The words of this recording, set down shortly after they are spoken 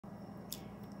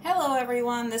Hello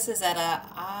everyone, this is Etta.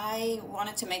 I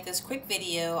wanted to make this quick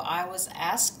video. I was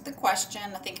asked the question,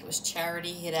 I think it was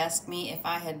Charity had asked me if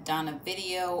I had done a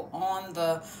video on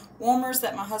the warmers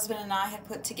that my husband and I had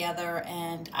put together,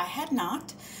 and I had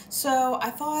not. So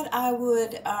I thought I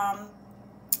would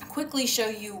quickly show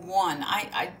you one.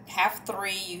 I have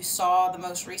three. You saw the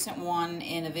most recent one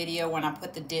in a video when I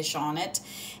put the dish on it.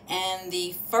 And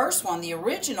the first one, the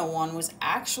original one, was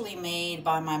actually made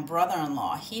by my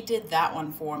brother-in-law. He did that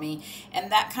one for me,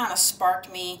 and that kind of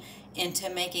sparked me into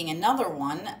making another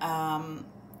one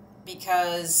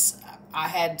because I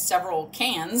had several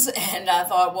cans and I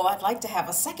thought, well, I'd like to have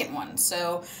a second one.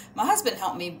 So my husband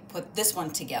helped me put this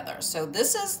one together. So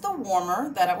this is the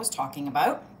warmer that I was talking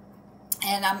about.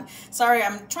 And I'm sorry,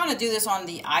 I'm trying to do this on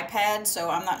the iPad,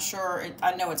 so I'm not sure.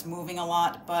 I know it's moving a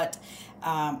lot, but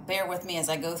bear with me as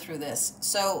I go through this.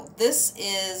 So this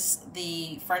is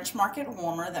the French Market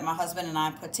warmer that my husband and I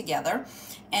put together,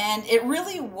 and it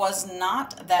really was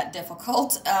not that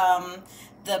difficult.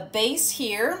 The base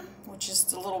here, which is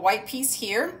the little white piece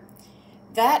here,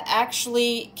 that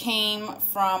actually came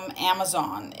from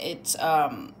Amazon. It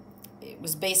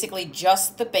was basically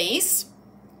just the base.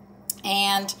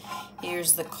 And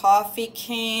here's the coffee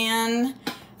can.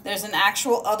 There's an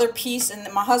actual other piece,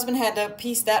 and my husband had to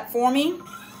piece that for me.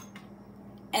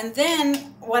 And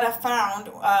then what I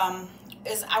found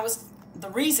is the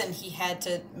reason he had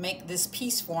to make this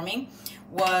piece for me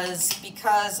was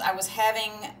because I was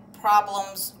having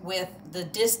problems with the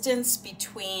distance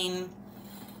between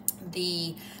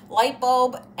the light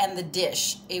bulb and the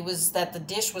dish. It was that the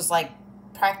dish was like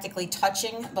practically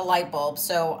touching the light bulb,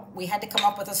 so we had to come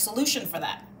up with a solution for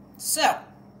that. So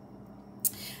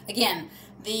again,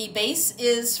 the base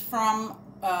is from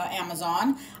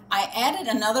Amazon. I added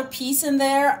another piece in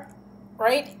there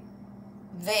right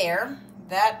there.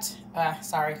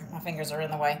 Sorry, my fingers are in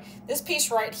the way. This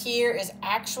piece right here is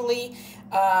actually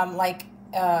oh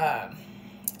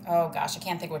gosh, I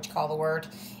can't think what you call the word.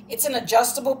 It's an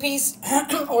adjustable piece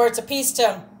or it's a piece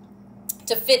to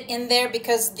fit in there,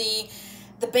 because the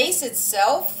base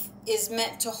itself is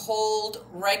meant to hold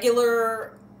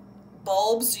regular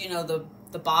bulbs, you know,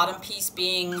 the bottom piece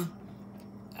being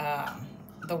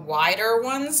the wider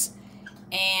ones.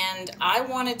 And I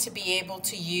wanted to be able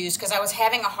to use, because I was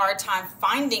having a hard time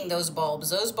finding those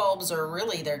bulbs. Those bulbs are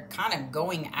really, they're kind of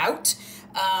going out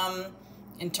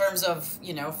in terms of,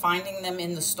 you know, finding them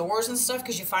in the stores and stuff,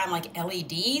 because you find like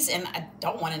LEDs, and I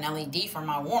don't want an LED for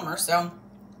my warmer. So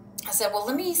I said, well,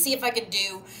 let me see if I could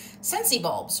do Scentsy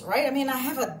bulbs, right? I mean, I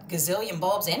have a gazillion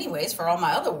bulbs anyways for all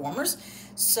my other warmers.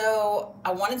 So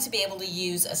I wanted to be able to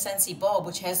use a Scentsy bulb,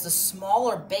 which has the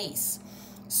smaller base.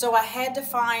 So I had to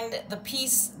find the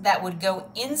piece that would go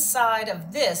inside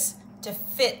of this to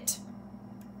fit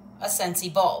a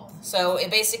Scentsy bulb. So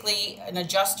it basically an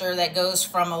adjuster that goes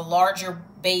from a larger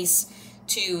base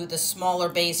to the smaller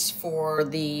base for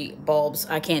the bulbs.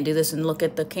 I can't do this and look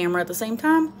at the camera at the same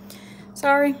time.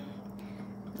 Sorry.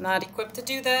 Not equipped to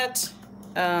do that.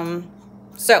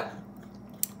 So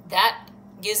that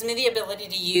gives me the ability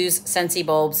to use Scentsy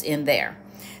bulbs in there.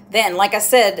 Then, like I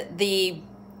said, the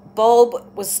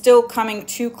bulb was still coming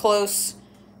too close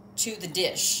to the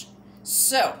dish.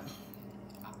 So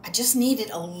I just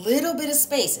needed a little bit of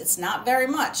space. It's not very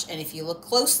much. And if you look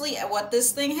closely at what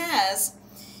this thing has,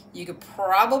 you could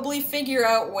probably figure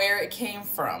out where it came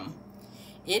from.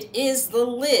 It is the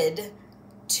lid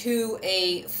to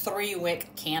a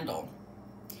 3-wick candle.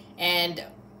 And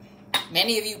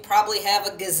many of you probably have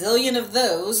a gazillion of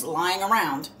those lying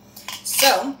around.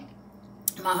 So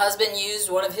my husband used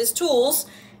one of his tools,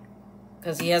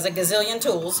 because he has a gazillion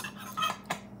tools,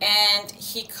 and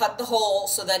he cut the hole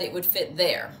so that it would fit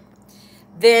there.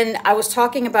 Then I was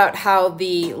talking about how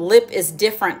the lip is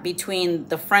different between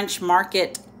the French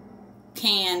Market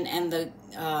can and the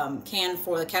can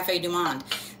for the Café du Monde.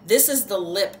 This is the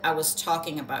lip I was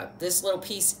talking about. This little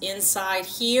piece inside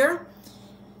here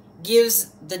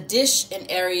gives the dish an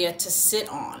area to sit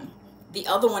on. The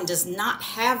other one does not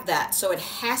have that, so it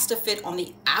has to fit on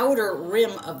the outer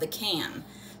rim of the can.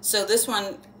 So this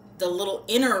one, the little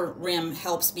inner rim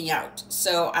helps me out.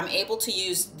 So I'm able to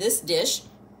use this dish,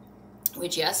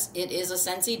 which, yes, it is a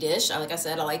Scentsy dish. Like I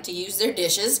said, I like to use their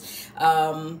dishes.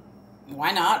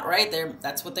 Why not, right?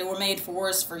 That's what they were made for,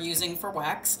 is for using for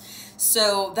wax.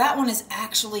 So that one is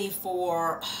actually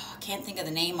for, I can't think of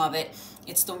the name of it.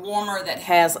 It's the warmer that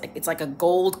has, it's like a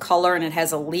gold color and it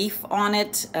has a leaf on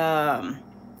it.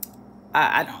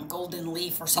 I don't know, golden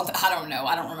leaf or something. I don't know.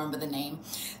 I don't remember the name.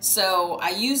 So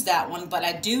I use that one, but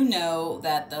I do know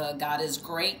that the God is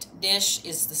Great dish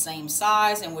is the same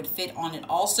size and would fit on it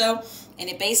also. And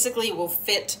it basically will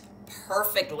fit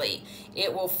perfectly.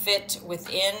 It will fit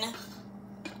within,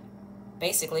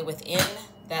 basically within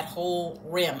that whole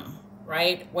rim,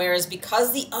 right? Whereas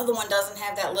because the other one doesn't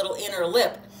have that little inner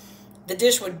lip, the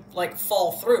dish would like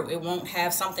fall through. It won't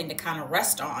have something to kind of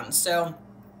rest on. So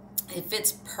it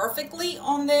fits perfectly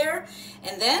on there.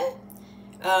 And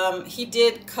then he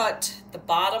did cut the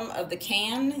bottom of the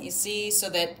can, you see, so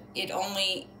that it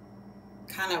only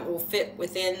kind of will fit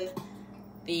within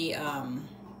the,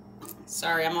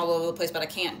 sorry, I'm all over the place, but I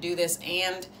can't do this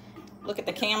and look at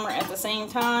the camera at the same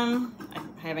time.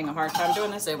 I'm having a hard time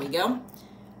doing this. There we go.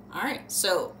 All right,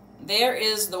 so there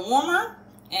is the warmer,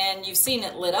 and you've seen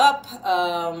it lit up.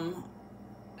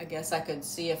 I guess I could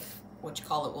see if, what you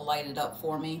call it, will light it up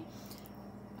for me.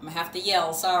 I'm gonna have to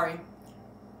yell, sorry.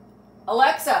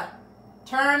 Alexa,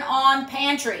 turn on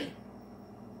pantry.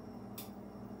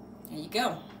 There you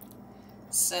go.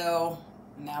 So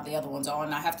now the other one's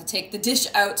on. I have to take the dish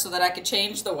out so that I could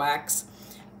change the wax.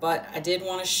 But I did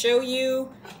want to show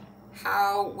you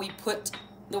how we put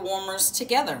the warmers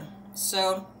together.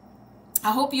 So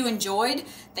I hope you enjoyed.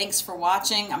 Thanks for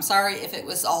watching. I'm sorry if it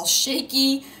was all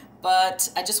shaky, but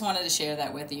I just wanted to share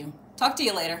that with you. Talk to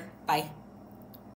you later. Bye.